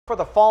For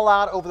the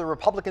fallout over the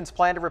Republicans'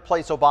 plan to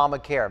replace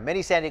Obamacare,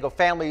 many San Diego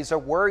families are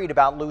worried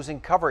about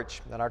losing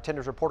coverage. And our 10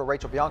 News reporter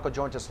Rachel Bianco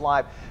joins us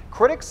live.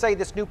 Critics say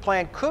this new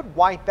plan could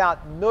wipe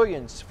out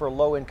millions for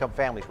low-income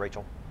families.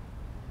 Rachel.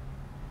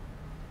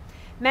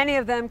 Many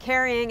of them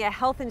carrying a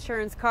health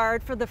insurance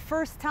card for the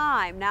first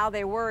time. Now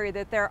they worry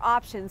that their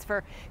options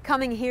for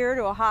coming here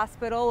to a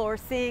hospital or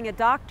seeing a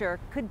doctor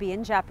could be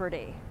in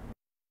jeopardy.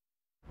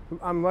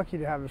 I'm lucky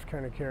to have this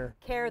kind of care.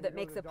 Care that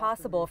makes it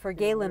possible for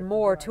Galen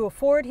Moore to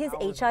afford his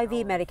HIV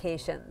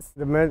medications.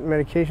 The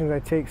medications I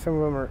take, some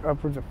of them are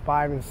upwards of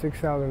 $5,000 and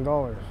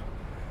 $6,000,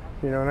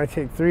 and I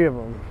take 3 of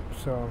them,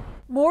 so.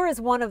 Moore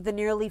is one of the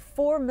nearly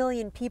 4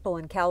 million people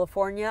in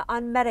California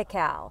on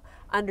Medi-Cal.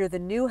 Under the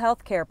new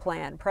health care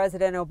plan,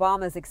 President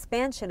Obama's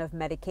expansion of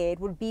Medicaid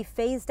would be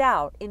phased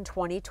out in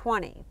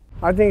 2020.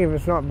 I think if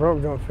it's not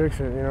broke, don't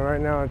fix it.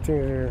 Right now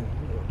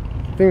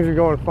things are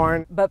going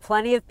fine. But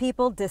plenty of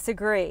people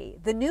disagree.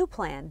 The new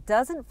plan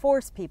doesn't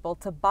force people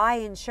to buy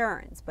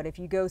insurance, but if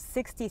you go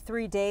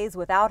 63 days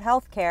without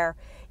health care,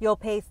 you'll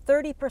pay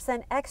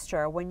 30%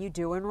 extra when you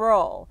do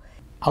enroll.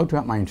 I'll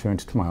drop my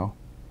insurance tomorrow.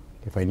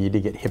 If I need to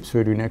get hip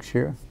surgery next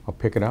year, I'll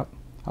pick it up.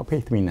 I'll pay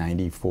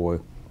 $390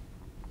 for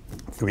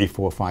 3,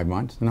 4, 5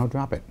 months, and I'll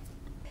drop it.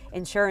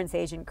 Insurance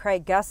agent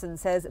Craig Gusson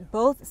says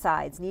both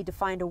sides need to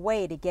find a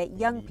way to get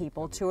young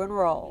people to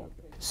enroll.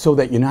 So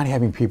that you're not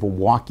having people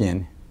walk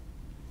in,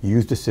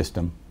 use the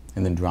system,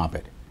 and then drop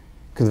it.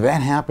 Because if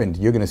that happens,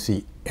 you're going to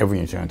see every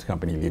insurance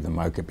company leave the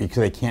market because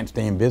they can't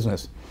stay in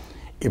business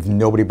if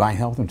nobody buys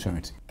health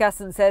insurance.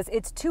 Gusson says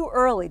it's too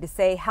early to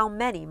say how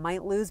many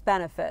might lose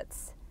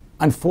benefits.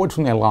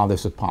 Unfortunately, a lot of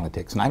this is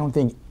politics, and I don't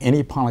think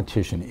any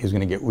politician is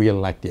going to get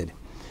reelected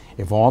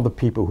if all the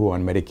people who are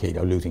on Medicaid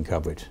are losing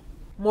coverage.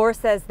 Moore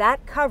says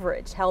that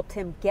coverage helped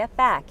him get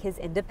back his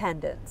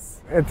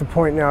independence. At the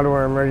point now to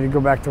where I'm ready to go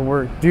back to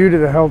work due to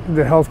the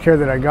health care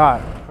that I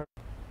got.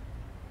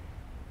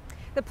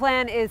 The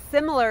plan is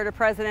similar to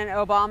President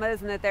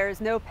Obama's in that there is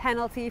no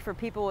penalty for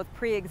people with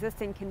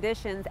pre-existing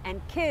conditions,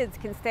 and kids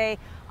can stay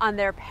on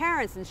their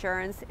parents'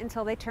 insurance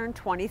until they turn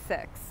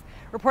 26.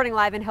 Reporting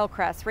live in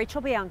Hillcrest,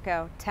 Rachel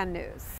Bianco, 10 News.